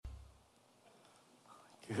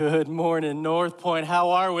Good morning, North Point.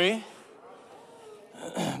 How are we?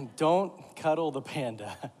 Don't cuddle the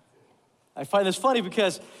panda. I find this funny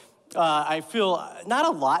because I feel not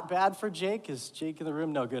a lot bad for Jake. Is Jake in the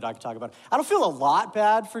room? No, good, I can talk about it. I don't feel a lot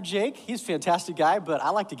bad for Jake. He's a fantastic guy, but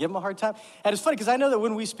I like to give him a hard time. And it's funny because I know that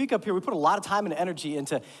when we speak up here, we put a lot of time and energy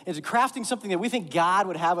into crafting something that we think God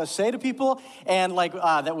would have us say to people, and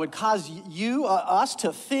that would cause us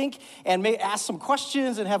to think and may ask some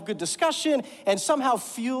questions and have good discussion, and somehow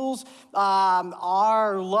fuels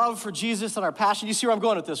our love for Jesus and our passion. You see where I'm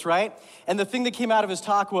going with this, right? And the thing that came out of his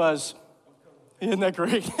talk was, isn't that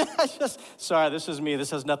great? Sorry, this is me. This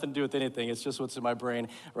has nothing to do with anything. It's just what's in my brain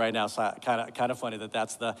right now. So kind of funny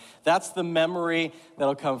that's the memory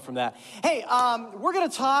that'll come from that. Hey, we're going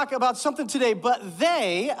to talk about something today, but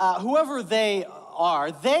they, whoever they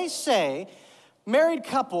are, they say married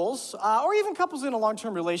couples, or even couples in a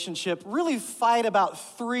long-term relationship, really fight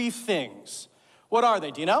about three things. What are they?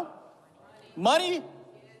 Do you know? Money?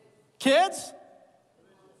 Kids?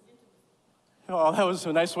 Oh, that was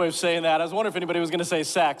a nice way of saying that. I was wondering if anybody was going to say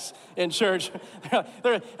sex in church.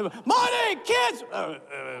 Money, kids!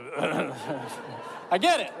 I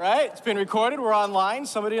get it, right? It's been recorded. We're online.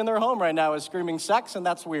 Somebody in their home right now is screaming sex, and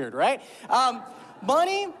that's weird, right?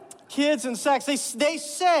 Money, kids, and sex. They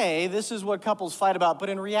say this is what couples fight about, but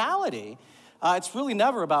in reality, it's really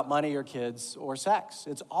never about money or kids or sex.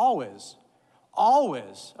 It's always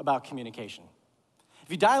about communication.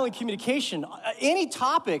 If you dial in communication, any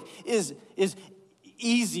topic is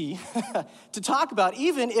easy to talk about,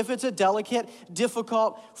 even if it's a delicate,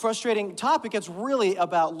 difficult, frustrating topic. It's really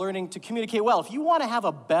about learning to communicate well. If you want to have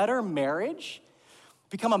a better marriage,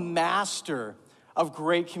 become a master of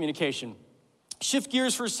great communication. Shift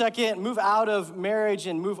gears for a second, move out of marriage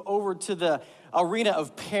and move over to the arena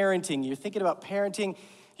of parenting. You're thinking about parenting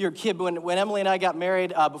your kid. When Emily and I got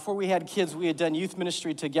married, before we had kids, we had done youth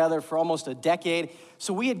ministry together for almost a decade.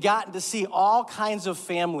 So we had gotten to see all kinds of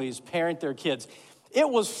families parent their kids. It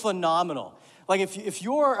was phenomenal. Like if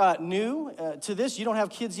you're new to this, you don't have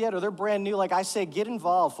kids yet, or they're brand new, like I say, get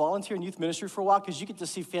involved, volunteer in youth ministry for a while, because you get to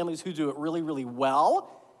see families who do it really, really well.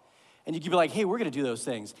 And you can be like, hey, we're going to do those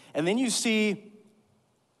things. And then you see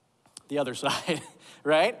the other side.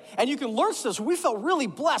 Right? And you can learn stuff. So we felt really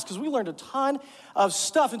blessed because we learned a ton of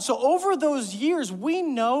stuff. And so over those years, we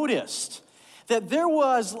noticed that there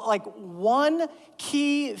was like one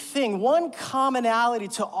key thing, one commonality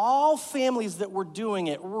to all families that were doing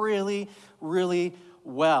it really, really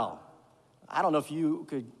well. I don't know if you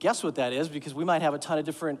could guess what that is, because we might have a ton of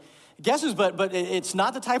different guesses, but it's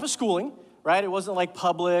not the type of schooling. Right? It wasn't like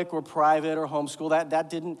public or private or homeschool. That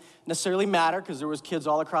didn't necessarily matter, because there was kids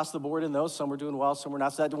all across the board in those. Some were doing well, some were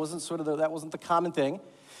not. So that wasn't the common thing,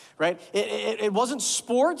 right? It wasn't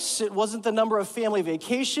sports. It wasn't the number of family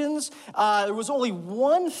vacations. There was only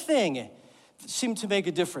one thing that seemed to make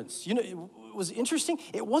a difference. You know, it was interesting.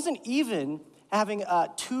 It wasn't even having a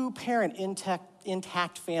two-parent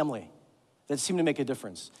intact family that seemed to make a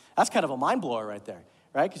difference. That's kind of a mind blower right there.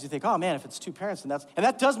 Right? Because you think, oh man, if it's two parents, and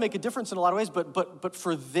that does make a difference in a lot of ways, but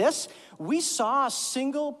for this, we saw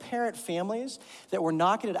single parent families that were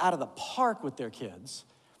knocking it out of the park with their kids.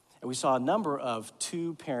 And we saw a number of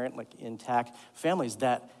two parent, like intact families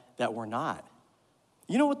that were not.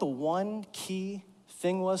 You know what the one key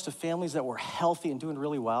thing was to families that were healthy and doing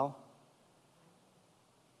really well?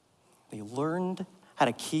 They learned how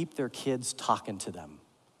to keep their kids talking to them.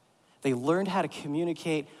 They learned how to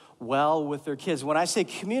communicate well with their kids. When I say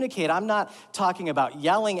communicate, I'm not talking about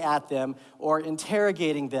yelling at them or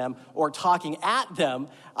interrogating them or talking at them.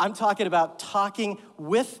 I'm talking about talking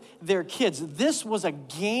with their kids. This was a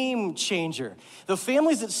game changer. The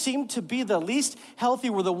families that seemed to be the least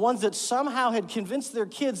healthy were the ones that somehow had convinced their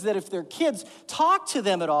kids that if their kids talked to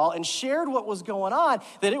them at all and shared what was going on,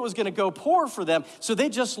 that it was going to go poor for them. So they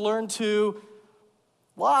just learned to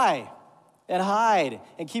lie and hide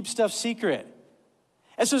and keep stuff secret.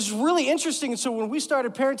 And so it's really interesting. And so when we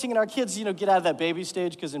started parenting and our kids, get out of that baby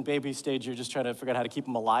stage, because in baby stage, you're just trying to figure out how to keep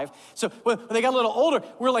them alive. So when they got a little older,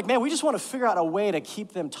 we were like, man, we just want to figure out a way to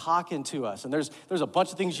keep them talking to us. And there's a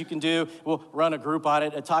bunch of things you can do. We'll run a group on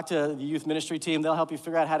it. Talk to the youth ministry team. They'll help you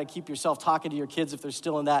figure out how to keep yourself talking to your kids if they're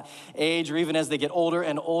still in that age, or even as they get older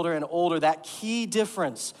and older and older. That key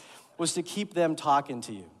difference was to keep them talking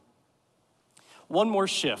to you. One more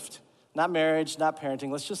shift. Not marriage, not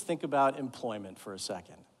parenting. Let's just think about employment for a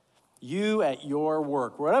second. You at your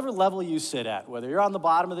work, whatever level you sit at, whether you're on the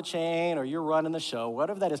bottom of the chain or you're running the show,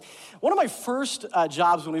 whatever that is. One of my first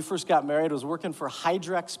jobs when we first got married was working for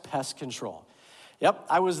Hydrex Pest Control. Yep,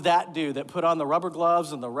 I was that dude that put on the rubber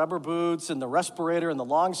gloves and the rubber boots and the respirator and the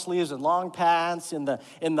long sleeves and long pants in the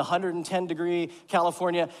 110-degree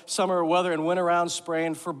California summer weather and went around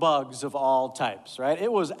spraying for bugs of all types, right?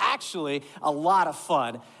 It was actually a lot of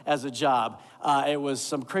fun as a job. It was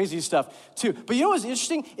some crazy stuff too. But you know what's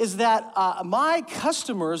interesting is that my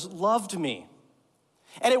customers loved me.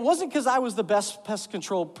 And it wasn't because I was the best pest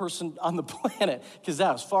control person on the planet, because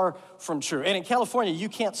that was far from true. And in California, you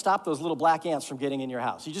can't stop those little black ants from getting in your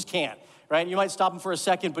house. You just can't, right? You might stop them for a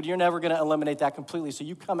second, but you're never going to eliminate that completely. So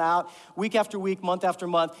you come out week after week, month after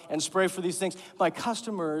month, and spray for these things. My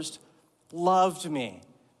customers loved me.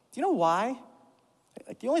 Do you know why?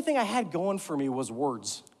 Like, the only thing I had going for me was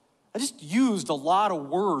words. I just used a lot of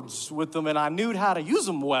words with them, and I knew how to use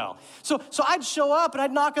them well. So I'd show up, and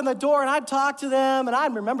I'd knock on the door, and I'd talk to them, and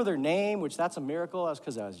I'd remember their name, which that's a miracle. That's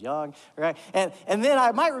because I was young, right? And then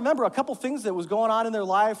I might remember a couple things that was going on in their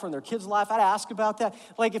life or in their kid's life. I'd ask about that.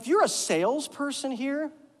 Like, if you're a salesperson here,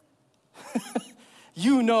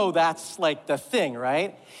 you know that's like the thing,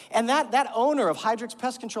 right? And that owner of Hydrix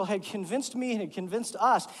Pest Control had convinced me and had convinced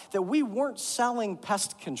us that we weren't selling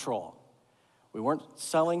pest control. We weren't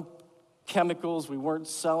selling chemicals, we weren't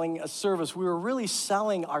selling a service, we were really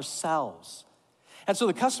selling ourselves. And so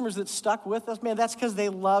the customers that stuck with us, man, that's because they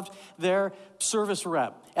loved their service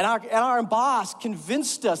rep. And our boss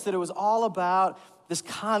convinced us that it was all about this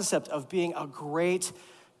concept of being a great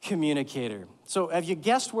communicator. So have you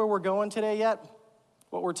guessed where we're going today yet?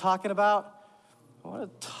 What we're talking about? I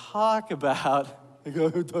want to talk about I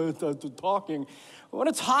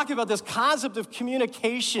want to talk about this concept of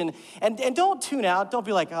communication. And don't tune out. Don't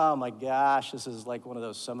be like, oh my gosh, this is like one of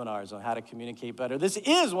those seminars on how to communicate better. This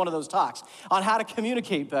is one of those talks on how to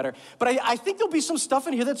communicate better. But I think there'll be some stuff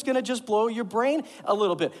in here that's going to just blow your brain a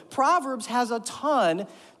little bit. Proverbs has a ton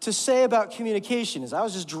to say about communication. As I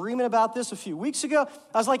was just dreaming about this a few weeks ago,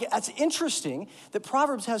 I was like, that's interesting that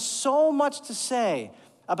Proverbs has so much to say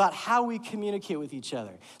about how we communicate with each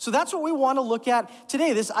other. So that's what we want to look at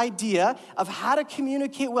today, this idea of how to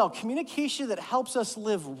communicate well, communication that helps us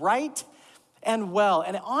live right and well,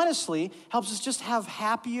 and it honestly helps us just have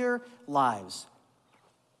happier lives.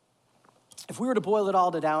 If we were to boil it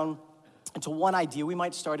all down into one idea, we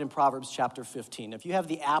might start in Proverbs chapter 15. If you have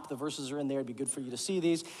the app, the verses are in there. It'd be good for you to see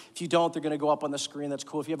these. If you don't, they're going to go up on the screen. That's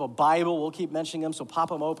cool. If you have a Bible, we'll keep mentioning them, so pop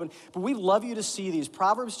them open. But we'd love you to see these.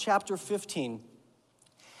 Proverbs chapter 15.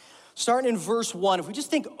 Starting in verse 1, if we just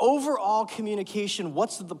think overall communication,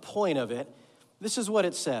 what's the point of it? This is what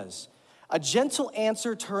it says. A gentle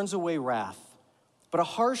answer turns away wrath, but a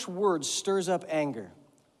harsh word stirs up anger.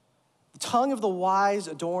 The tongue of the wise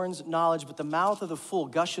adorns knowledge, but the mouth of the fool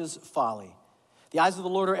gushes folly. The eyes of the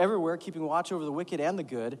Lord are everywhere, keeping watch over the wicked and the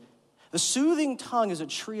good. The soothing tongue is a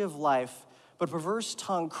tree of life, but a perverse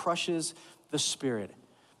tongue crushes the spirit.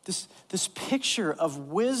 This picture of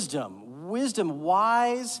wisdom,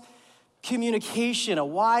 wise communication, a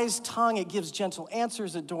wise tongue, it gives gentle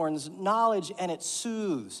answers, it adorns knowledge, and it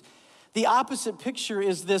soothes. The opposite picture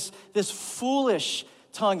is this foolish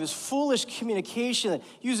tongue, this foolish communication that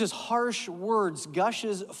uses harsh words,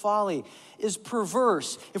 gushes folly, is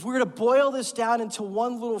perverse. If we were to boil this down into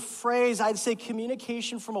one little phrase, I'd say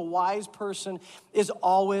communication from a wise person is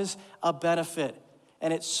always a benefit,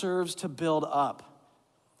 and it serves to build up.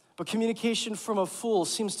 But communication from a fool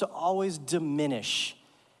seems to always diminish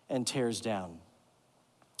and tears down.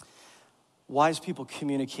 Wise people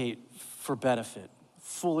communicate for benefit.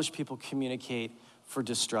 Foolish people communicate for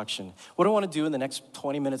destruction. What I want to do in the next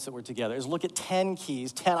 20 minutes that we're together is look at 10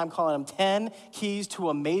 keys, I'm calling them 10 keys to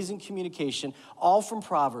amazing communication, all from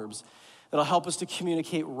Proverbs, that'll help us to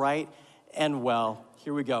communicate right and well.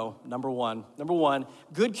 Here we go. Number one,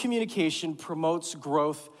 good communication promotes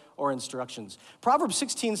growth or instructions. Proverbs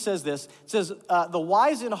 16 says this. It says, the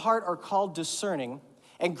wise in heart are called discerning,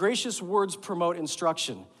 and gracious words promote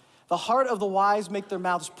instruction. The heart of the wise make their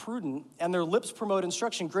mouths prudent, and their lips promote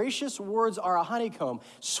instruction. Gracious words are a honeycomb,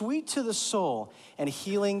 sweet to the soul and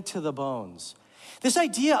healing to the bones. This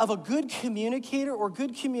idea of a good communicator or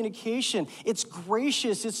good communication, it's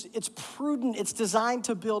gracious, it's prudent, it's designed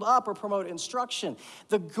to build up or promote instruction.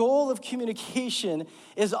 The goal of communication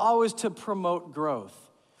is always to promote growth.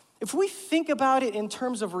 If we think about it in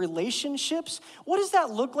terms of relationships, what does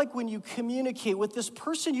that look like when you communicate with this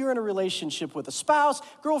person you're in a relationship with, a spouse,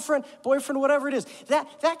 girlfriend, boyfriend, whatever it is?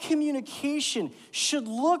 That communication should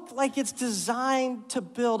look like it's designed to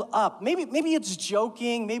build up. Maybe it's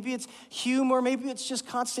joking, maybe it's humor, maybe it's just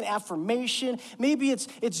constant affirmation, maybe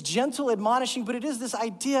it's gentle admonishing, but it is this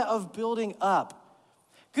idea of building up.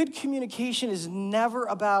 Good communication is never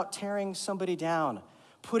about tearing somebody down,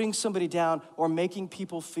 putting somebody down, or making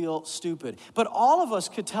people feel stupid. But all of us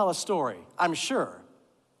could tell a story, I'm sure,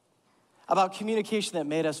 about communication that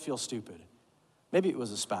made us feel stupid. Maybe it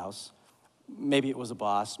was a spouse. Maybe it was a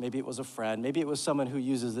boss. Maybe it was a friend. Maybe it was someone who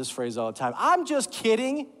uses this phrase all the time. I'm just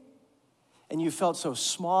kidding. And you felt so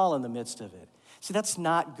small in the midst of it. See, that's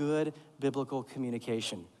not good biblical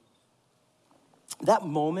communication. That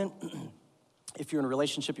moment, if you're in a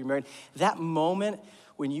relationship, you're married, that moment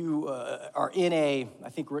when you are in a, I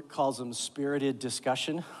think Rick calls them spirited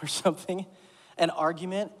discussion or something, an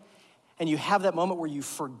argument, and you have that moment where you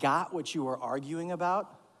forgot what you were arguing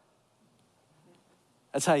about,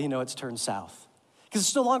 that's how you know it's turned south. Because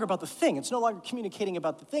it's no longer about the thing. It's no longer communicating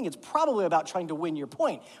about the thing. It's probably about trying to win your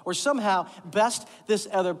point or somehow best this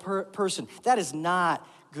other person. That is not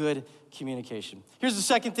good communication. Here's the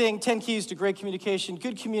second thing, 10 keys to great communication.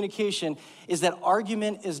 Good communication is that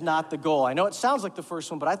argument is not the goal. I know it sounds like the first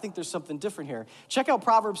one, but I think there's something different here. Check out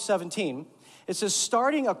Proverbs 17. It says,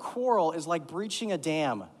 starting a quarrel is like breaching a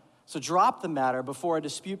dam. So drop the matter before a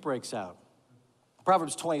dispute breaks out.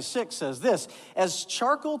 Proverbs 26 says this, as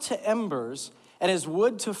charcoal to embers and as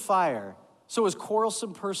wood to fire, so is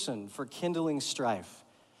quarrelsome person for kindling strife.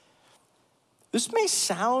 This may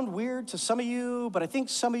sound weird to some of you, but I think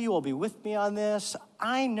some of you will be with me on this.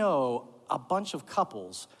 I know a bunch of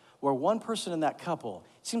couples where one person in that couple,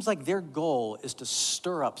 it seems like their goal is to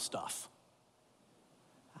stir up stuff.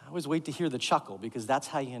 I always wait to hear the chuckle because that's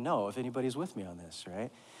how you know if anybody's with me on this,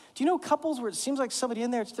 right? Do you know couples where it seems like somebody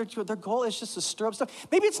in there, their goal is just to stir up stuff?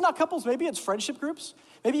 Maybe it's not couples, maybe it's friendship groups.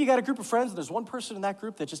 Maybe you got a group of friends and there's one person in that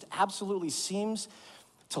group that just absolutely seems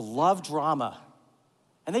to love drama.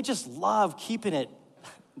 And they just love keeping it,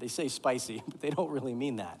 they say spicy, but they don't really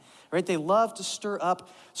mean that, right? They love to stir up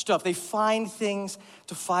stuff. They find things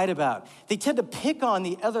to fight about. They tend to pick on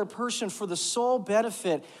the other person for the sole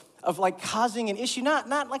benefit of like causing an issue,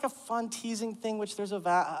 not like a fun teasing thing, which there's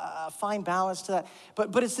a fine balance to that,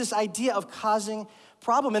 but it's this idea of causing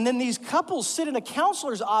problem. And then these couples sit in a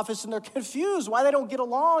counselor's office and they're confused why they don't get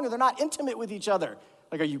along or they're not intimate with each other.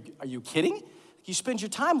 Like, are you kidding? You spend your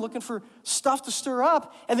time looking for stuff to stir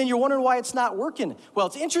up, and then you're wondering why it's not working. Well,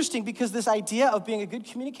 it's interesting because this idea of being a good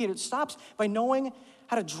communicator, it stops by knowing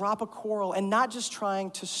how to drop a quarrel and not just trying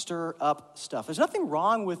to stir up stuff. There's nothing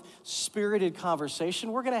wrong with spirited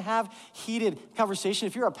conversation. We're gonna have heated conversation.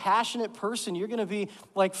 If you're a passionate person, you're gonna be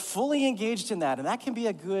like fully engaged in that, and that can be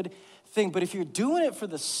a good thing. But if you're doing it for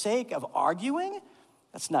the sake of arguing,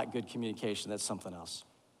 that's not good communication, that's something else.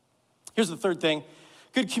 Here's the third thing.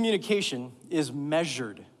 Good communication is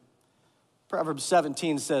measured. Proverbs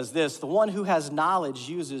 17 says this, the one who has knowledge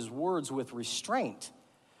uses words with restraint,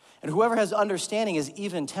 and whoever has understanding is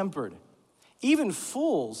even-tempered. Even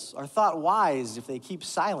fools are thought wise if they keep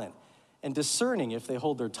silent, and discerning if they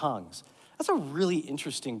hold their tongues. That's a really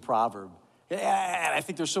interesting proverb. And I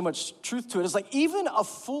think there's so much truth to it. It's like even a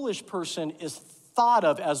foolish person is thought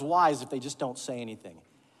of as wise if they just don't say anything.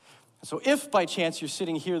 So if by chance you're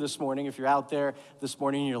sitting here this morning, if you're out there this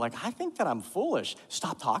morning and you're like, I think that I'm foolish,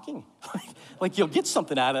 stop talking. Like you'll get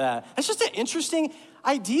something out of that. That's just an interesting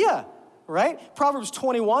idea, right? Proverbs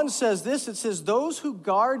 21 says this, it says, those who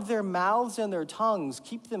guard their mouths and their tongues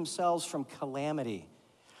keep themselves from calamity.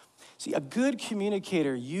 See, a good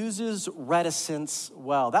communicator uses reticence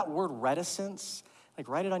well. That word reticence, like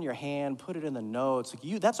write it on your hand, put it in the notes.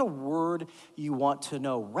 Like that's a word you want to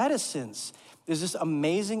know. Reticence is this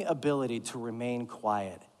amazing ability to remain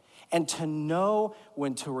quiet and to know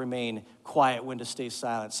when to remain quiet, when to stay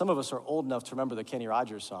silent. Some of us are old enough to remember the Kenny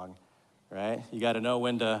Rogers song, right? You got to know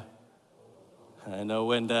when to, know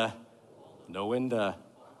when to.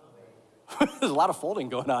 There's a lot of folding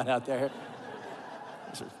going on out there.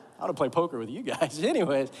 I want to play poker with you guys.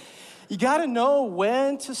 Anyways, you got to know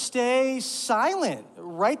when to stay silent,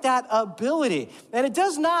 right? That ability. And it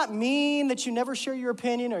does not mean that you never share your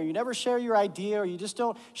opinion or you never share your idea or you just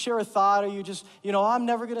don't share a thought or you just, I'm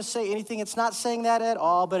never going to say anything. It's not saying that at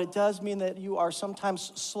all, but it does mean that you are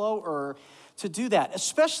sometimes slower to do that,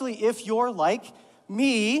 especially if you're like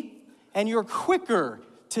me and you're quicker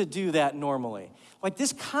to do that normally. Like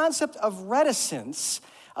this concept of reticence,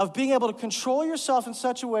 of being able to control yourself in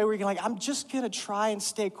such a way where you're like, I'm just gonna try and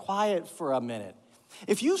stay quiet for a minute.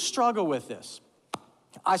 If you struggle with this,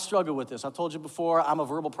 I struggle with this. I've told you before, I'm a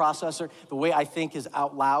verbal processor. The way I think is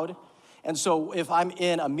out loud. And so if I'm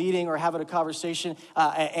in a meeting or having a conversation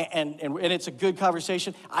and it's a good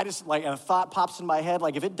conversation, I just like, and a thought pops in my head,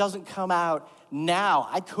 like if it doesn't come out now,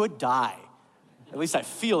 I could die. At least I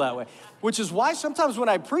feel that way. Which is why sometimes when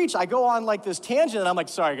I preach, I go on like this tangent and I'm like,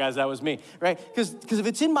 sorry guys, that was me, right? Because if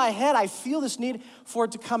it's in my head, I feel this need for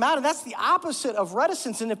it to come out. And that's the opposite of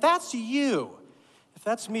reticence. And if that's you, If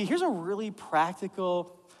that's me, here's a really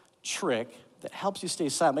practical trick that helps you stay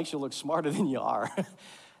silent, makes you look smarter than you are.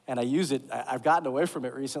 And I use it, I've gotten away from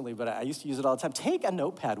it recently, but I used to use it all the time. Take a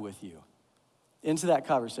notepad with you into that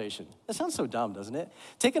conversation. That sounds so dumb, doesn't it?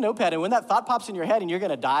 Take a notepad, and when that thought pops in your head and you're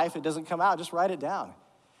gonna die if it doesn't come out, just write it down.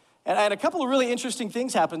 And a couple of really interesting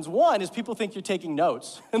things happens. One is people think you're taking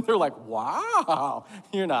notes, and they're like, wow,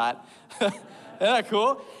 you're not. Isn't that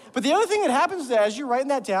cool? But the other thing that happens is as you're writing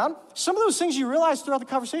that down, some of those things you realize throughout the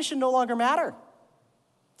conversation no longer matter.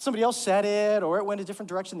 Somebody else said it, or it went a different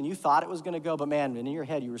direction than you thought it was gonna go, but man, in your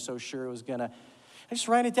head you were so sure it was gonna. Just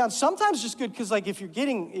write it down. Sometimes just good, because like if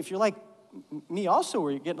you're like me also,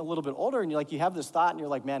 where you're getting a little bit older and you have this thought and you're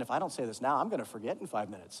like, man, if I don't say this now, I'm gonna forget in 5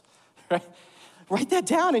 minutes, right? Write that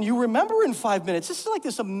down and you remember in 5 minutes. This is like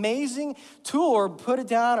this amazing tool, or put it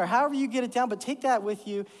down, or however you get it down, but take that with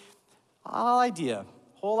you.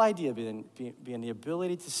 Whole idea being the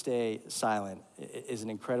ability to stay silent is an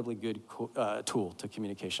incredibly good tool to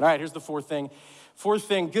communication. All right, here's the fourth thing. Fourth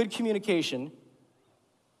thing, good communication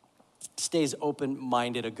stays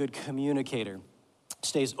open-minded. A good communicator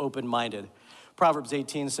stays open-minded. Proverbs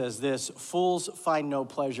 18 says this: fools find no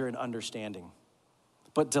pleasure in understanding,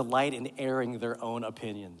 but delight in airing their own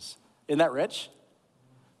opinions. Isn't that rich?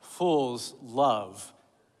 Fools love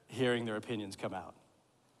hearing their opinions come out.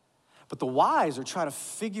 But the wise are trying to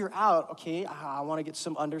figure out, okay, I want to get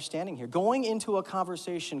some understanding here. Going into a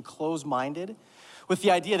conversation closed-minded with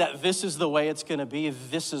the idea that this is the way it's going to be,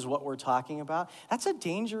 this is what we're talking about, that's a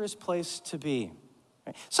dangerous place to be.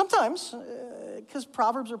 Right? Sometimes, because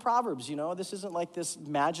Proverbs are Proverbs, this isn't like this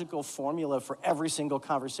magical formula for every single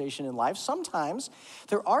conversation in life. Sometimes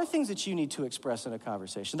there are things that you need to express in a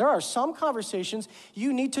conversation. There are some conversations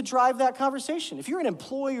you need to drive that conversation. If you're an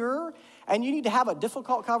employer and you need to have a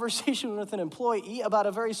difficult conversation with an employee about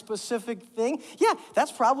a very specific thing, yeah,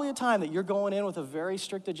 that's probably a time that you're going in with a very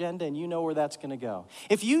strict agenda and you know where that's going to go.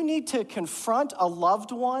 If you need to confront a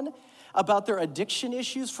loved one about their addiction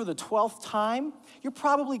issues for the 12th time, you're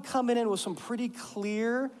probably coming in with some pretty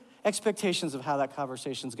clear expectations of how that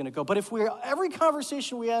conversation is going to go. But if every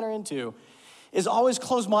conversation we enter into is always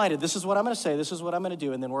closed-minded, this is what I'm going to say, this is what I'm going to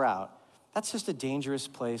do, and then we're out, that's just a dangerous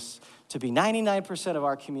place to be. 99% of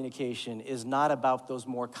our communication is not about those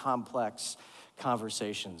more complex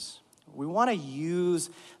conversations. We want to use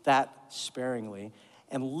that sparingly,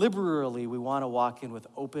 and liberally we want to walk in with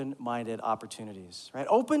open-minded opportunities, right?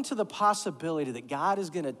 Open to the possibility that God is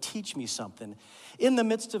going to teach me something in the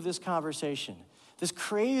midst of this conversation. This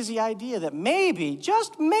crazy idea that maybe,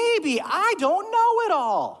 just maybe, I don't know it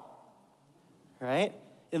all, right?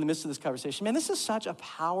 In the midst of this conversation. Man, this is such a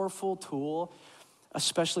powerful tool,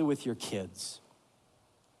 especially with your kids.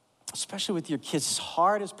 Especially with your kids. It's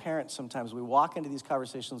hard as parents sometimes. We walk into these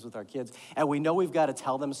conversations with our kids and we know we've got to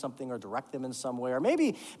tell them something or direct them in some way. Or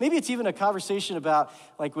maybe it's even a conversation about,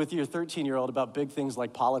 like with your 13-year-old, about big things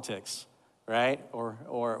like politics, right?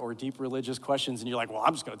 Or deep religious questions, and you're like, well,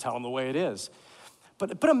 I'm just going to tell them the way it is.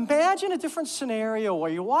 But imagine a different scenario where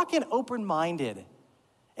you walk in open-minded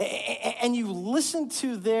and you listen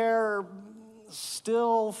to their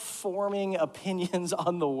still forming opinions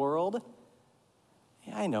on the world.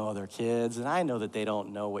 Yeah, I know they're kids, and I know that they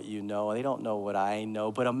don't know what you know. They don't know what I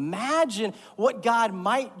know. But imagine what God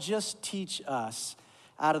might just teach us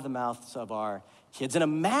out of the mouths of our kids. And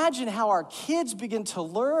imagine how our kids begin to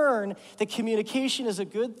learn that communication is a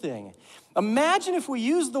good thing. Imagine if we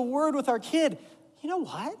use the word with our kid. You know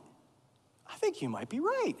what? I think you might be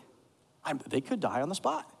right. They could die on the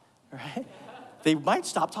spot, right? They might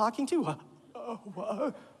stop talking too.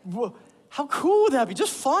 How cool would that be?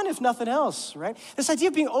 Just fun, if nothing else, right? This idea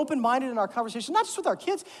of being open-minded in our conversation, not just with our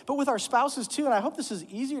kids, but with our spouses too. And I hope this is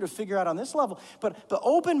easier to figure out on this level. But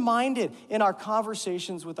open-minded in our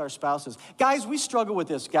conversations with our spouses. Guys, we struggle with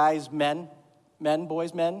this. Guys, men,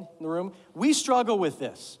 boys, men in the room, we struggle with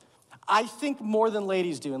this. I think more than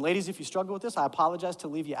ladies do. And ladies, if you struggle with this, I apologize to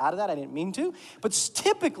leave you out of that. I didn't mean to. But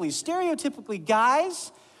stereotypically,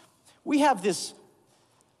 guys, we have this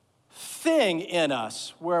thing in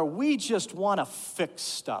us where we just want to fix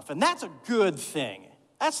stuff. And that's a good thing.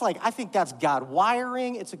 I think that's God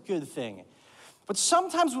wiring. It's a good thing. But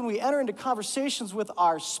sometimes when we enter into conversations with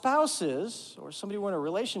our spouses or somebody we're in a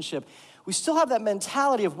relationship, we still have that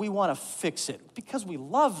mentality of we want to fix it because we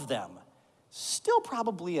love them. Still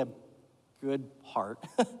probably a good heart.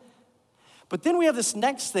 But then we have this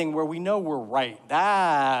next thing where we know we're right.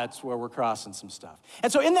 That's where we're crossing some stuff.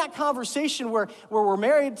 And so in that conversation where we're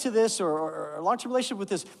married to this or a long-term relationship with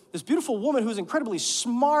this beautiful woman who's incredibly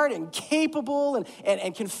smart and capable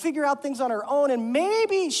and can figure out things on her own, and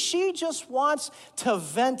maybe she just wants to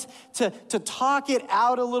vent, to talk it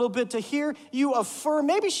out a little bit, to hear you affirm.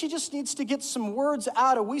 Maybe she just needs to get some words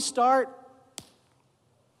out, and we start,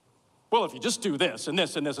 well, if you just do this and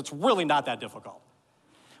this and this, it's really not that difficult.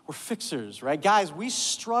 We're fixers, right? Guys, we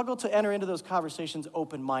struggle to enter into those conversations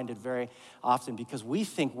open-minded very often because we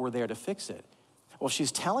think we're there to fix it. Well,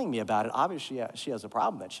 she's telling me about it. Obviously, she has a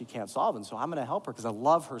problem that she can't solve, and so I'm going to help her because I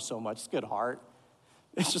love her so much. It's good heart.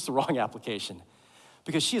 It's just the wrong application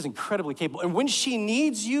because she is incredibly capable. And when she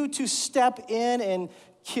needs you to step in and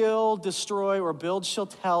kill, destroy, or build, she'll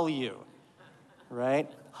tell you, right?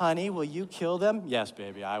 Honey, will you kill them? Yes,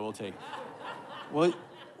 baby, I will take.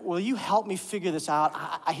 Will you help me figure this out?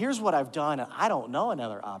 Here's what I've done, and I don't know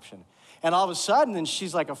another option. And all of a sudden, then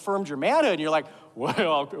she's like affirmed your manhood, and you're like,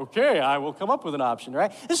 well, okay, I will come up with an option,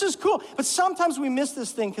 right? This is cool. But sometimes we miss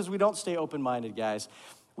this thing because we don't stay open-minded, guys.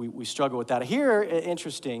 We struggle with that. Here,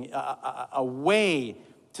 interesting, a way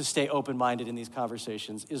to stay open-minded in these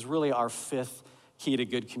conversations is really our fifth key to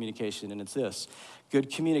good communication, and it's this.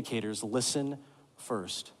 Good communicators listen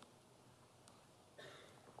first.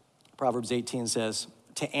 Proverbs 18 says,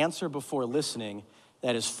 to answer before listening,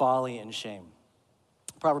 that is folly and shame.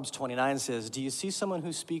 Proverbs 29 says, do you see someone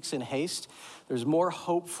who speaks in haste? There's more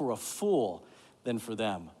hope for a fool than for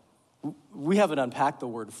them. We haven't unpacked the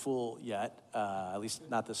word fool yet, at least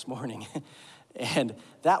not this morning. And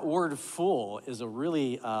that word fool is a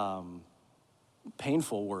really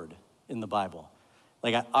painful word in the Bible.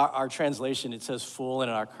 Like our translation, it says fool,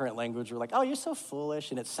 and in our current language, we're like, oh, you're so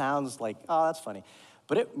foolish, and it sounds like, oh, that's funny.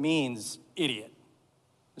 But it means idiot.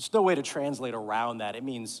 There's no way to translate around that. It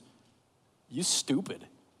means you stupid,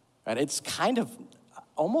 right? It's kind of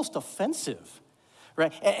almost offensive,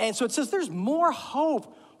 right? And so it says there's more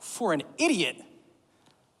hope for an idiot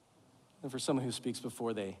than for someone who speaks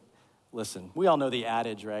before they listen. We all know the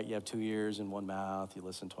adage, right? You have 2 ears and 1 mouth. You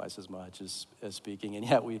listen twice as much as speaking. And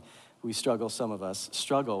yet we struggle, some of us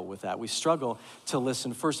struggle with that. We struggle to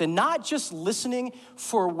listen first. And not just listening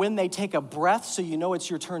for when they take a breath so you know it's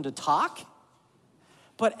your turn to talk,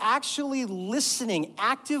 but actually listening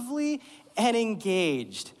actively and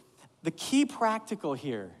engaged. The key practical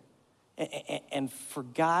here, and for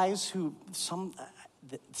guys who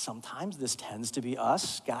sometimes this tends to be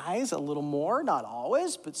us guys a little more, not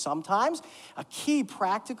always, but sometimes, a key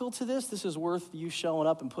practical to this is worth you showing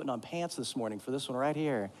up and putting on pants this morning for this one right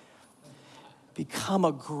here. Become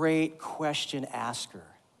a great question asker.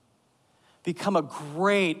 Become a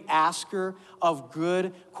great asker of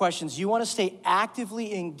good questions. You want to stay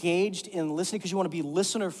actively engaged in listening because you want to be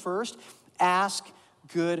listener first. Ask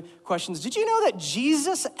good questions. Did you know that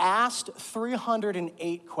Jesus asked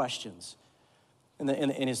 308 questions in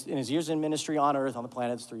his years in ministry on earth, on the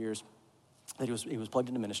planet? It's 3 years that he was plugged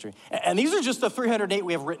into ministry. And these are just the 308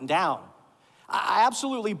 we have written down. I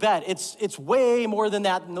absolutely bet it's way more than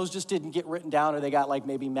that, and those just didn't get written down, or they got like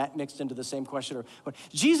maybe mixed into the same question. But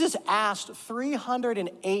Jesus asked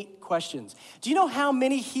 308 questions. Do you know how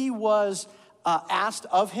many he was asked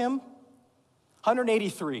of him?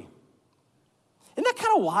 183. Isn't that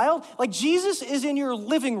kind of wild? Like Jesus is in your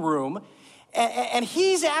living room, and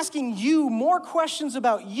he's asking you more questions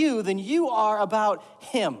about you than you are about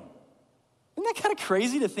him. Isn't that kind of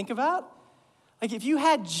crazy to think about? Like if you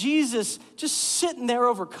had Jesus just sitting there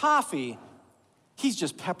over coffee, he's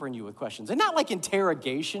just peppering you with questions. And not like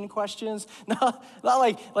interrogation questions, not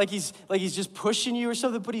like he's just pushing you or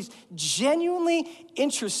something, but he's genuinely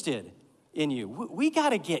interested in you. We got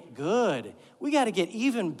to get good. We got to get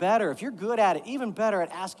even better. If you're good at it, even better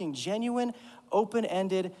at asking genuine,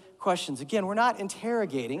 open-ended questions. Again, we're not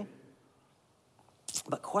interrogating,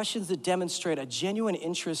 but questions that demonstrate a genuine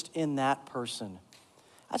interest in that person.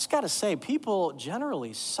 I just got to say, people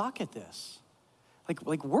generally suck at this.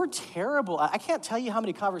 Like we're terrible. I can't tell you how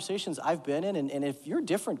many conversations I've been in, and if you're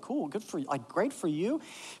different, cool, good for you, like great for you.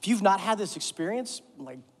 If you've not had this experience,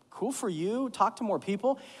 like cool for you, talk to more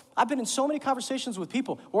people. I've been in so many conversations with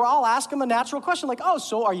people where I'll ask them a natural question like, oh,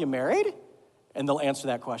 so are you married? And they'll answer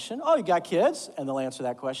that question. Oh, you got kids? And they'll answer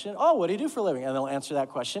that question. Oh, what do you do for a living? And they'll answer that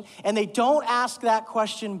question. And they don't ask that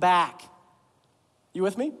question back. You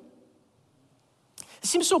with me? It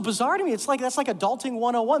seems so bizarre to me. It's like, that's like adulting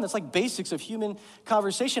 101. That's like basics of human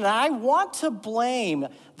conversation. And I want to blame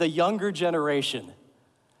the younger generation.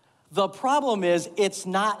 The problem is it's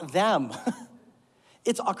not them.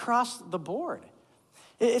 It's across the board.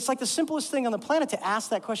 It's like the simplest thing on the planet to ask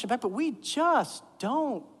that question back, but we just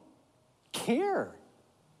don't care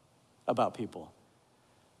about people.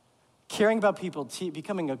 Caring about people,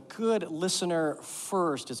 becoming a good listener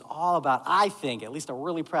first is all about, I think, at least a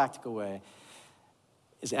really practical way,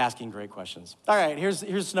 is asking great questions. All right,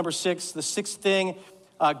 here's number 6. The sixth thing,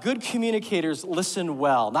 good communicators listen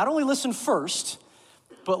well. Not only listen first,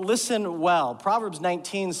 but listen well. Proverbs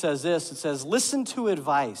 19 says this. It says, listen to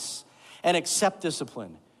advice and accept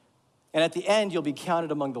discipline. And at the end, you'll be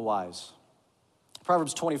counted among the wise.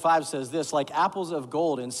 Proverbs 25 says this, like apples of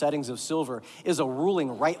gold in settings of silver is a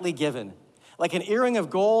ruling rightly given. Like an earring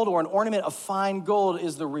of gold or an ornament of fine gold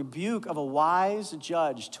is the rebuke of a wise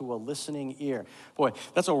judge to a listening ear. Boy,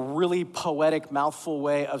 that's a really poetic, mouthful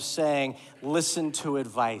way of saying listen to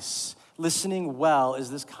advice. Listening well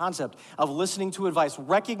is this concept of listening to advice,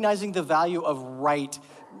 recognizing the value of right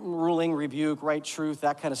ruling, rebuke, right truth,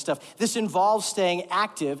 that kind of stuff. This involves staying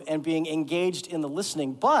active and being engaged in the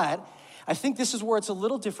listening, but I think this is where it's a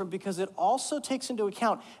little different because it also takes into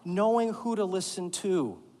account knowing who to listen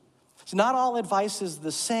to. So not all advice is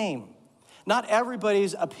the same. Not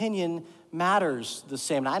everybody's opinion matters the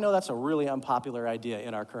same. And I know that's a really unpopular idea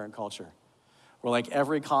in our current culture, where like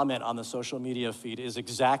every comment on the social media feed is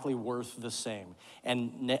exactly worth the same.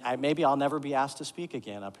 And maybe I'll never be asked to speak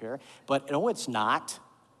again up here, but no, it's not.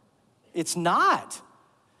 It's not.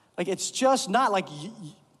 Like, it's just not. Like,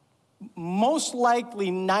 most likely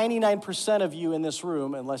 99% of you in this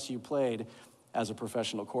room, unless you played as a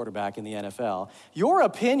professional quarterback in the NFL, your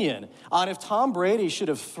opinion on if Tom Brady should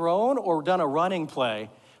have thrown or done a running play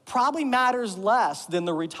probably matters less than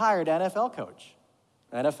the retired NFL coach,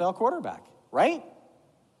 NFL quarterback, right?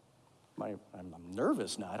 I'm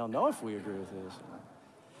nervous now. I don't know if we agree with this.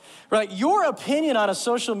 Right, your opinion on a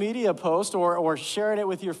social media post or sharing it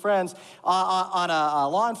with your friends on a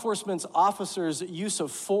law enforcement officer's use of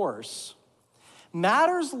force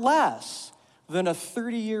matters less than a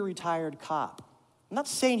 30-year retired cop. I'm not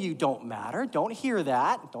saying you don't matter. Don't hear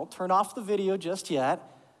that. Don't turn off the video just yet,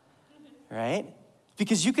 right?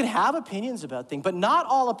 Because you can have opinions about things, but not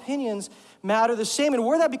all opinions matter the same. And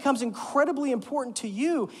where that becomes incredibly important to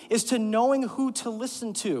you is to knowing who to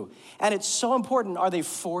listen to. And it's so important. Are they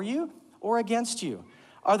for you or against you?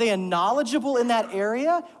 Are they knowledgeable in that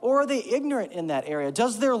area or are they ignorant in that area?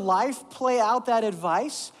 Does their life play out that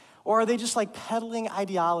advice or are they just like peddling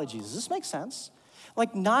ideologies? Does this make sense?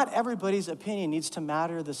 Like, not everybody's opinion needs to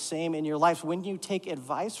matter the same in your life. When you take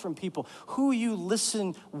advice from people, who you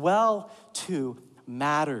listen well to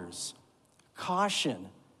matters. Caution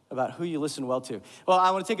about who you listen well to. Well,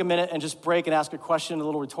 I want to take a minute and just break and ask a question, a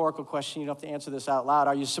little rhetorical question. You don't have to answer this out loud.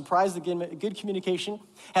 Are you surprised that good communication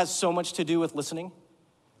has so much to do with listening?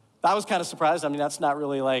 I was kind of surprised. I mean, that's not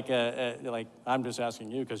really like I'm just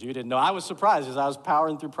asking you because you didn't know. I was surprised as I was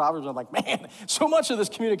powering through Proverbs. I'm like, man, so much of this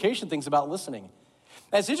communication thing's about listening.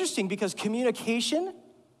 And it's interesting because communication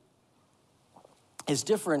is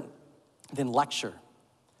different than lecture.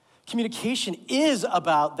 Communication is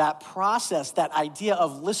about that process, that idea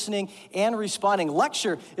of listening and responding.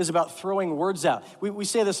 Lecture is about throwing words out. We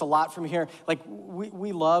say this a lot from here. Like,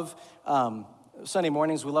 we love Sunday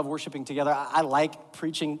mornings. We love worshiping together. I like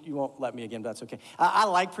preaching. You won't let me again, but that's okay. I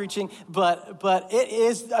like preaching, but it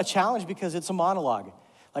is a challenge because it's a monologue.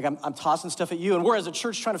 Like, I'm tossing stuff at you, and we're as a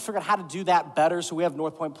church trying to figure out how to do that better. So we have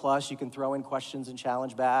North Point Plus. You can throw in questions and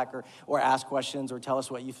challenge back, or ask questions, or tell us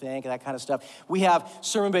what you think, and that kind of stuff. We have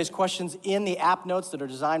sermon-based questions in the app notes that are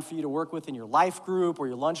designed for you to work with in your life group, or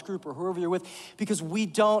your lunch group, or whoever you're with, because we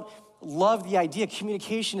don't love the idea.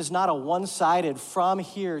 Communication is not a one-sided from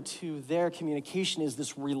here to there. Communication is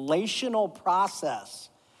this relational process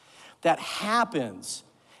that happens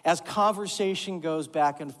as conversation goes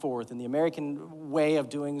back and forth. And the American way of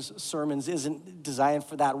doing sermons isn't designed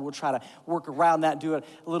for that. We'll try to work around that, do it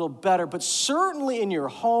a little better. But certainly in your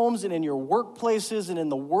homes and in your workplaces and in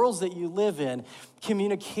the worlds that you live in,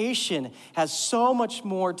 communication has so much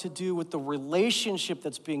more to do with the relationship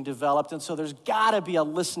that's being developed. And so there's got to be a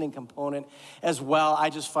listening component as well. I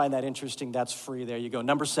just find that interesting. That's free. There you go.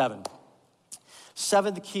 Number 7.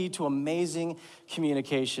 Seventh key to amazing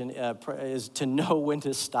communication is to know when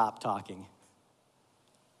to stop talking.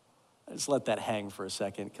 Just let that hang for a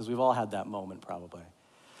second, because we've all had that moment probably.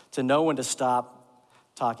 To know when to stop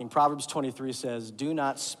talking. Proverbs 23 says, do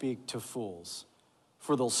not speak to fools,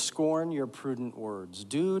 for they'll scorn your prudent words.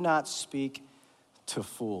 Do not speak to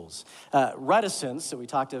fools. Reticence, that we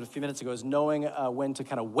talked about a few minutes ago, is knowing when to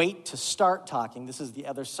kind of wait to start talking. This is the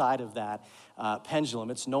other side of that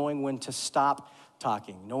pendulum. It's knowing when to stop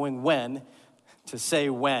talking, knowing when to say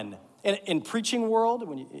when. In preaching world,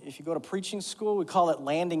 if you go to preaching school, we call it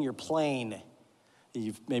landing your plane.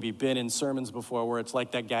 You've maybe been in sermons before where it's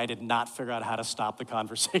like that guy did not figure out how to stop the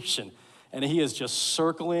conversation. and he is just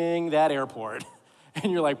circling that airport.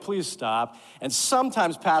 And you're like, please stop. And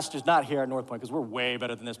sometimes pastors, not here at North Point, because we're way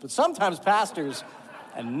better than this, but sometimes pastors,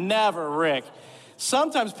 and never Rick,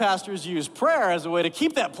 sometimes pastors use prayer as a way to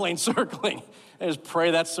keep that plane circling. And just pray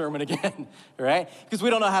that sermon again, right? Because we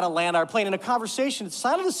don't know how to land our plane. In a conversation, it's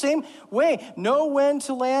kind of the same way. Know when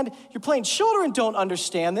to land your plane. Children don't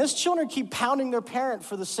understand this. Children keep pounding their parent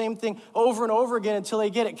for the same thing over and over again until they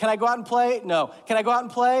get it. Can I go out and play? No. Can I go out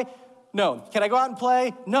and play? No. Can I go out and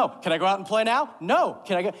play? No. Can I go out and play now? No.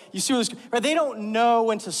 Can I go? You see where this, right? They don't know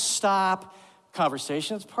when to stop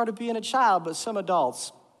conversation. It's part of being a child, but some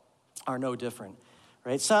adults are no different.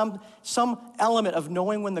 Right? Some element of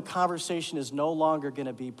knowing when the conversation is no longer going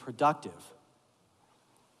to be productive.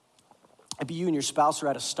 Maybe you and your spouse are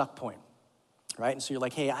at a stuck point, right? And so you're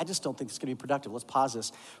like, hey, I just don't think it's going to be productive. Let's pause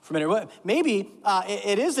this for a minute. Maybe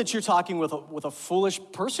it is that you're talking with a foolish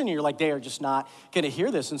person, and you're like, they are just not going to hear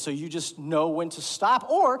this, and so you just know when to stop.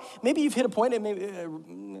 Or maybe you've hit a point,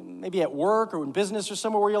 maybe at work or in business or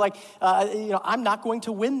somewhere where you're like, I'm not going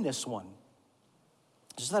to win this one.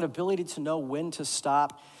 Just that ability to know when to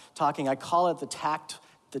stop talking. I call it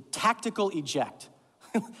the tactical eject.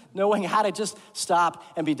 Knowing how to just stop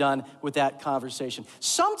and be done with that conversation.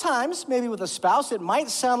 Sometimes, maybe with a spouse, it might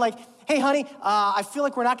sound like, hey, honey, I feel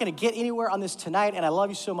like we're not going to get anywhere on this tonight, and I love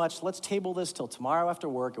you so much. Let's table this till tomorrow after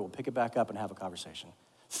work, and we'll pick it back up and have a conversation.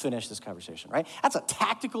 Finish this conversation, right? That's a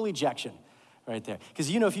tactical ejection right there.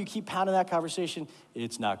 Because if you keep pounding that conversation,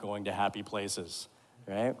 it's not going to happy places,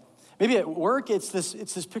 right? Maybe at work, it's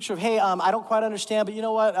this picture of, hey, I don't quite understand, but you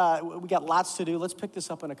know what? We got lots to do. Let's pick this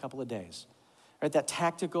up in a couple of days. Right? That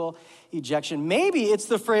tactical ejection. Maybe it's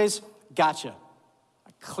the phrase, gotcha.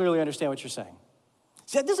 I clearly understand what you're saying.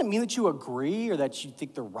 See, that doesn't mean that you agree or that you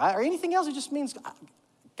think they're right or anything else. It just means,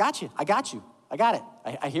 gotcha. I got you. I got it.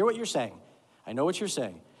 I hear what you're saying. I know what you're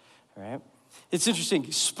saying. All right? It's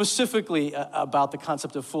interesting, specifically about the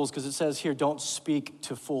concept of fools, because it says here, don't speak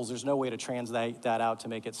to fools. There's no way to translate that out to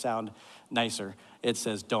make it sound nicer. It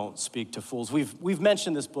says, don't speak to fools. We've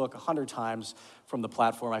mentioned this book 100 times from the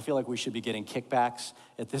platform. I feel like we should be getting kickbacks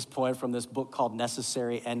at this point from this book called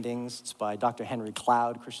Necessary Endings. It's by Dr. Henry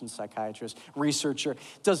Cloud, Christian psychiatrist, researcher,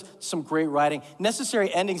 does some great writing.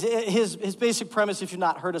 Necessary Endings, his basic premise, if you've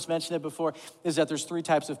not heard us mention it before, is that there's three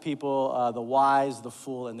types of people, the wise, the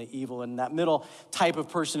fool, and the evil. And that middle type of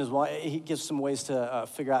person is one. He gives some ways to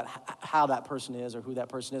figure out how that person is or who that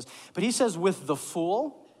person is. But he says with the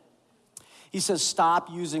fool, he says, stop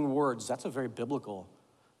using words. That's a very biblical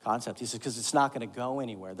concept. He says, because it's not going to go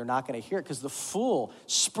anywhere. They're not going to hear it because the fool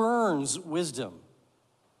spurns wisdom.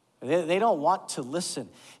 They don't want to listen.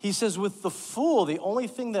 He says, with the fool, the only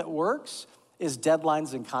thing that works is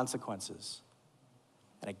deadlines and consequences.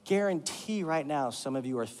 And I guarantee right now, some of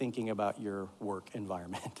you are thinking about your work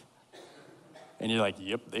environment. And you're like,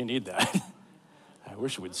 yep, they need that. I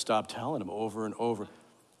wish we'd stop telling them over and over.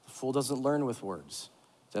 The fool doesn't learn with words.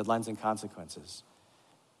 Deadlines and consequences.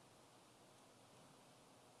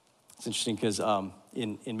 It's interesting because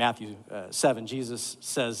in Matthew 7, Jesus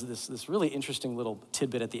says this really interesting little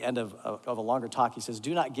tidbit at the end of a longer talk. He says,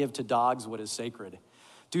 do not give to dogs what is sacred.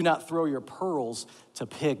 Do not throw your pearls to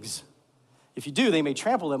pigs. If you do, they may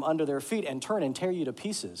trample them under their feet and turn and tear you to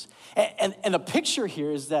pieces. And the picture here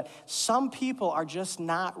is that some people are just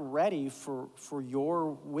not ready for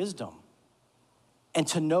your wisdom. And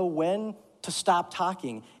to know when to stop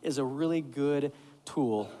talking is a really good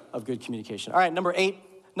tool of good communication. All right, number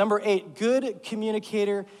eight, good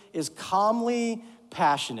communicator is calmly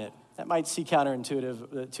passionate. That might seem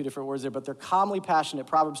counterintuitive, two different words there, but they're calmly passionate.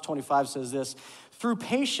 Proverbs 25 says this, through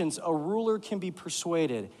patience, a ruler can be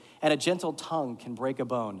persuaded, and a gentle tongue can break a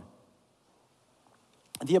bone.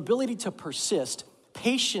 The ability to persist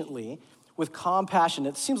patiently with calm passion.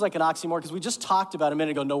 It seems like an oxymoron because we just talked about a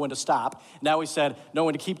minute ago, know when to stop. Now we said, know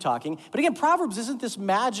when to keep talking. But again, Proverbs isn't this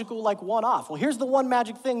magical like one-off. Well, here's the one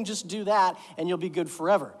magic thing, just do that and you'll be good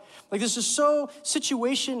forever. Like this is so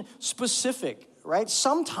situation specific, right?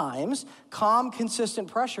 Sometimes calm, consistent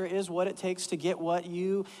pressure is what it takes to get what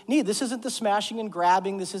you need. This isn't the smashing and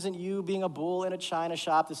grabbing. This isn't you being a bull in a china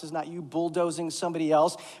shop. This is not you bulldozing somebody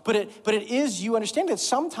else. But it is you understanding that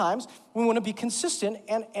sometimes we want to be consistent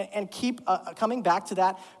and keep coming back to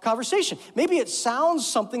that conversation. Maybe it sounds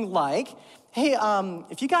something like, hey,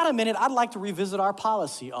 if you got a minute, I'd like to revisit our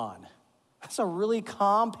policy on. That's a really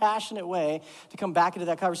calm, passionate way to come back into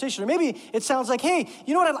that conversation. Or maybe it sounds like, hey,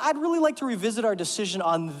 you know what? I'd really like to revisit our decision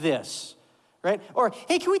on this, right? Or,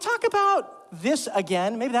 hey, can we talk about this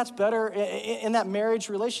again? Maybe that's better in that marriage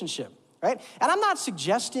relationship, right? And I'm not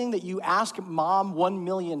suggesting that you ask mom 1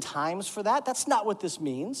 million times for that. That's not what this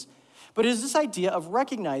means. But it is this idea of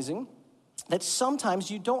recognizing that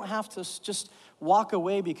sometimes you don't have to just walk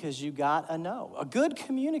away because you got a no. A good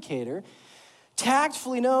communicator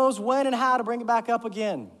tactfully knows when and how to bring it back up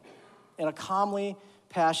again in a calmly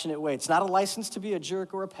passionate way. It's not a license to be a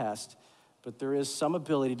jerk or a pest, but there is some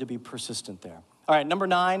ability to be persistent there. All right, number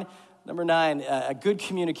nine, a good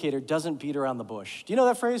communicator doesn't beat around the bush. Do you know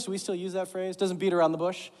that phrase? Do we still use that phrase? Doesn't beat around the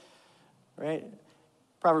bush, right?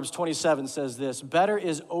 Proverbs 27 says this: better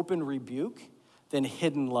is open rebuke than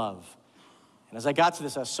hidden love. And as I got to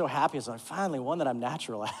this, I was so happy. I was like, finally, one that I'm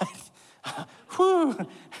natural at. Whew,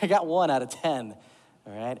 I got 1 out of 10,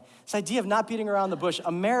 all right? This idea of not beating around the bush.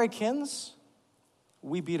 Americans,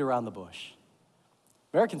 we beat around the bush.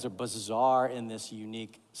 Americans are bizarre in this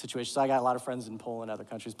unique situation. So I got a lot of friends in Poland and other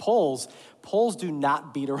countries. Poles do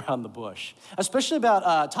not beat around the bush, especially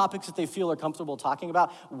about topics that they feel are comfortable talking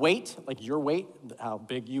about. Weight, like your weight, how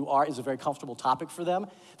big you are, is a very comfortable topic for them.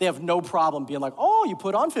 They have no problem being like, oh, you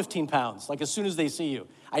put on 15 pounds, like as soon as they see you.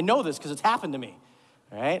 I know this because it's happened to me,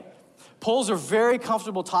 right? Poles are very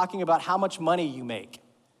comfortable talking about how much money you make.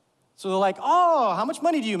 So they're like, oh, how much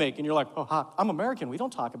money do you make? And you're like, oh, I'm American. We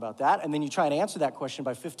don't talk about that. And then you try and answer that question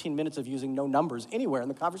by 15 minutes of using no numbers anywhere in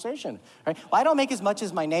the conversation. Right? Well, I don't make as much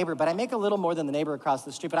as my neighbor, but I make a little more than the neighbor across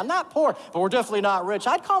the street. But I'm not poor, but we're definitely not rich.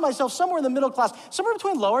 I'd call myself somewhere in the middle class, somewhere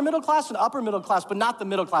between lower middle class and upper middle class, but not the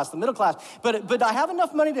middle class. The middle class. But I have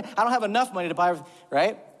enough money I don't have enough money to buy everything,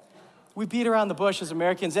 right? We beat around the bush as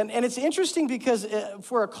Americans. And it's interesting because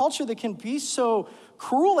for a culture that can be so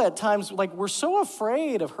cruel at times, like we're so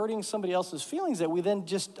afraid of hurting somebody else's feelings that we then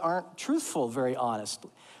just aren't truthful, very honest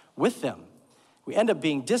with them. We end up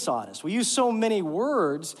being dishonest. We use so many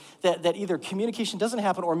words that either communication doesn't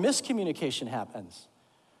happen or miscommunication happens.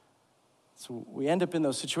 So we end up in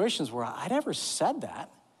those situations where I never said that,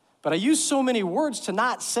 but I use so many words to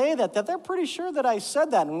not say that they're pretty sure that I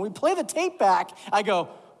said that. And when we play the tape back, I go,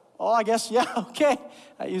 oh, I guess, yeah, okay.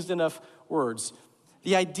 I used enough words.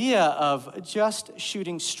 The idea of just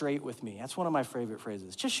shooting straight with me. That's one of my favorite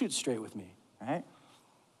phrases. Just shoot straight with me, right?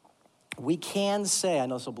 We can say, I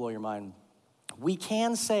know this will blow your mind, we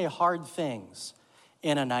can say hard things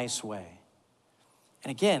in a nice way. And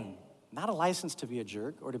again, not a license to be a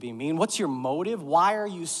jerk or to be mean. What's your motive? Why are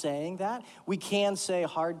you saying that? We can say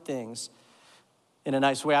hard things in a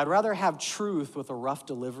nice way. I'd rather have truth with a rough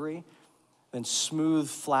delivery than smooth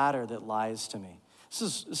flatter that lies to me.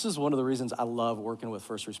 This is one of the reasons I love working with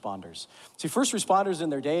first responders. See, first responders in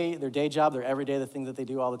their day job, their everyday, the thing that they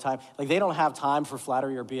do all the time, like they don't have time for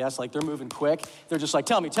flattery or BS. Like they're moving quick. They're just like,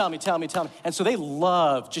 tell me. And so they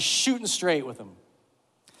love just shooting straight with them.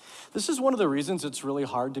 This is one of the reasons it's really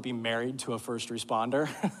hard to be married to a first responder.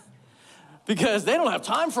 Because they don't have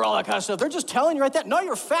time for all that kind of stuff. They're just telling you right there, no,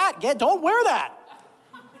 you're fat. Don't wear that.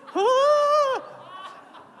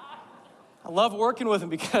 I love working with them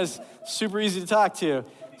because it's super easy to talk to.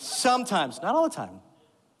 Sometimes, not all the time,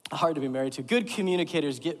 hard to be married to. Good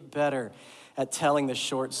communicators get better at telling the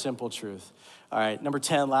short, simple truth. All right, number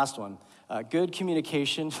 10, last one. Good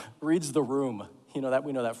communication reads the room. You know that,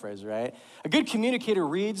 we know that phrase, right? A good communicator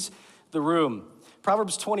reads the room.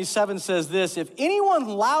 Proverbs 27 says this: if anyone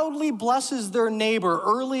loudly blesses their neighbor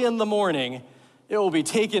early in the morning, it will be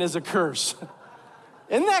taken as a curse.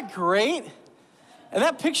 Isn't that great? And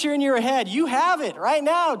that picture in your head, you have it right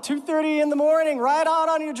now, 2:30 in the morning, right out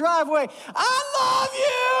on your driveway.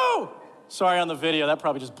 I love you! Sorry on the video, that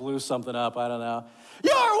probably just blew something up, I don't know.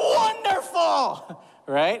 You're wonderful,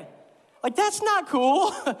 right? Like, that's not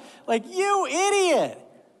cool. Like, you idiot.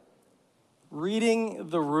 Reading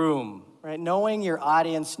the room, right? Knowing your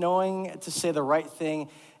audience, knowing to say the right thing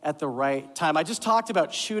at the right time. I just talked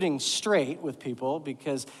about shooting straight with people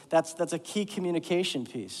because that's a key communication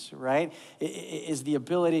piece, right? Is the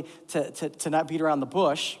ability to not beat around the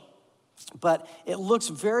bush. But it looks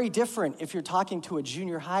very different if you're talking to a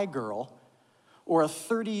junior high girl or a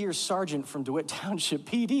 30-year sergeant from DeWitt Township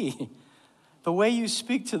PD. The way you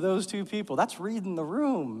speak to those two people, that's reading the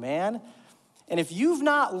room, man. And if you've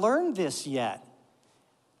not learned this yet,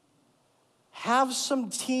 have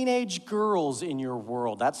some teenage girls in your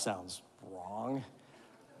world. That sounds wrong.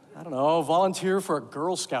 I don't know, volunteer for a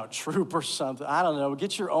Girl Scout troop or something. I don't know,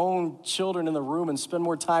 get your own children in the room and spend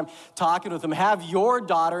more time talking with them. Have your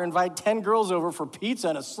daughter invite 10 girls over for pizza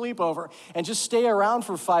and a sleepover and just stay around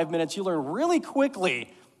for 5 minutes. You learn really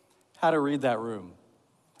quickly how to read that room.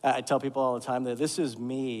 I tell people all the time that this is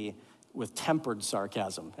me with tempered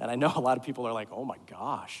sarcasm. And I know a lot of people are like, oh my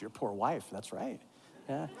gosh, your poor wife. That's right.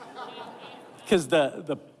 Yeah. Because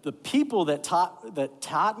the people that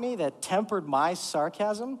taught me, that tempered my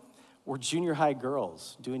sarcasm, were junior high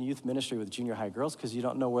girls, doing youth ministry with junior high girls, because you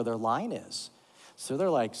don't know where their line is. So they're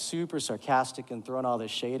like super sarcastic and throwing all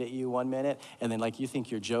this shade at you one minute, and then like you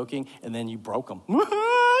think you're joking, and then you broke them. Hey,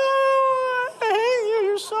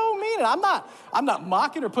 you're so mean. And I'm not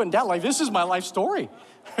mocking or putting down, like this is my life story.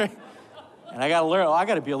 And I gotta learn, I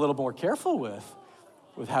gotta be a little more careful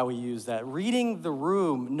with how we use that. Reading the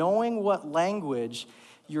room, knowing what language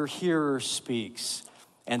your hearer speaks,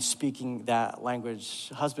 and speaking that language.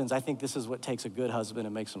 Husbands, I think this is what takes a good husband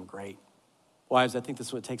and makes him great. Wives, I think this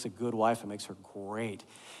is what takes a good wife and makes her great,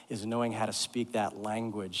 is knowing how to speak that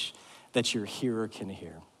language that your hearer can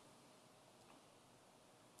hear.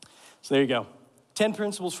 So there you go. 10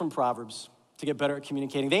 principles from Proverbs to get better at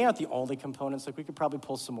communicating. They aren't the only components. Like we could probably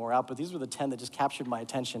pull some more out, but these were the 10 that just captured my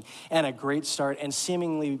attention and a great start, and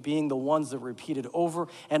seemingly being the ones that were repeated over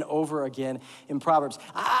and over again in Proverbs.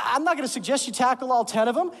 I'm not gonna suggest you tackle all 10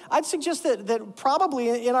 of them. I'd suggest that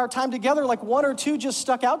probably in our time together, like 1 or 2 just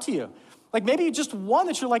stuck out to you. Like maybe just one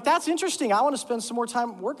that you're like, that's interesting. I want to spend some more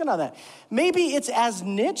time working on that. Maybe it's as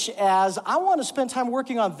niche as I want to spend time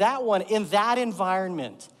working on that one in that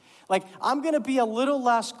environment. Like I'm going to be a little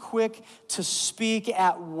less quick to speak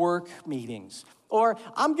at work meetings. Or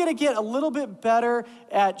I'm going to get a little bit better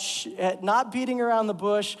at not beating around the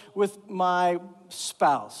bush with my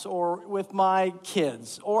spouse or with my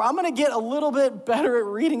kids. Or I'm going to get a little bit better at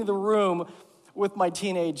reading the room with my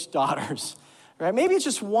teenage daughters. Right? Maybe it's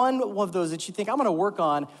just one of those that you think, I'm going to work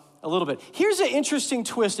on a little bit. Here's an interesting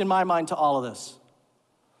twist in my mind to all of this.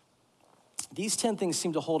 These 10 things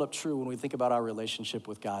seem to hold up true when we think about our relationship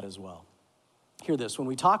with God as well. Hear this. When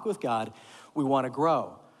we talk with God, we want to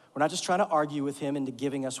grow. We're not just trying to argue with him into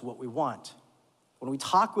giving us what we want. When we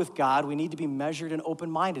talk with God, we need to be measured and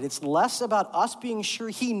open-minded. It's less about us being sure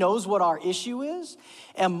he knows what our issue is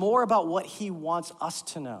and more about what he wants us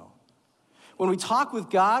to know. When we talk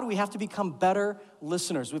with God, we have to become better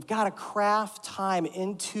listeners. We've got to craft time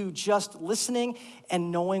into just listening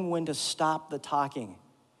and knowing when to stop the talking.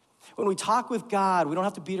 When we talk with God, we don't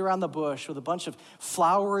have to beat around the bush with a bunch of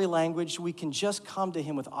flowery language. We can just come to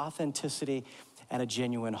him with authenticity and a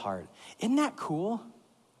genuine heart. Isn't that cool?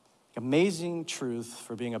 Amazing truth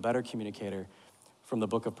for being a better communicator from the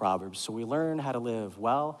book of Proverbs. So we learn how to live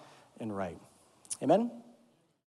well and right. Amen?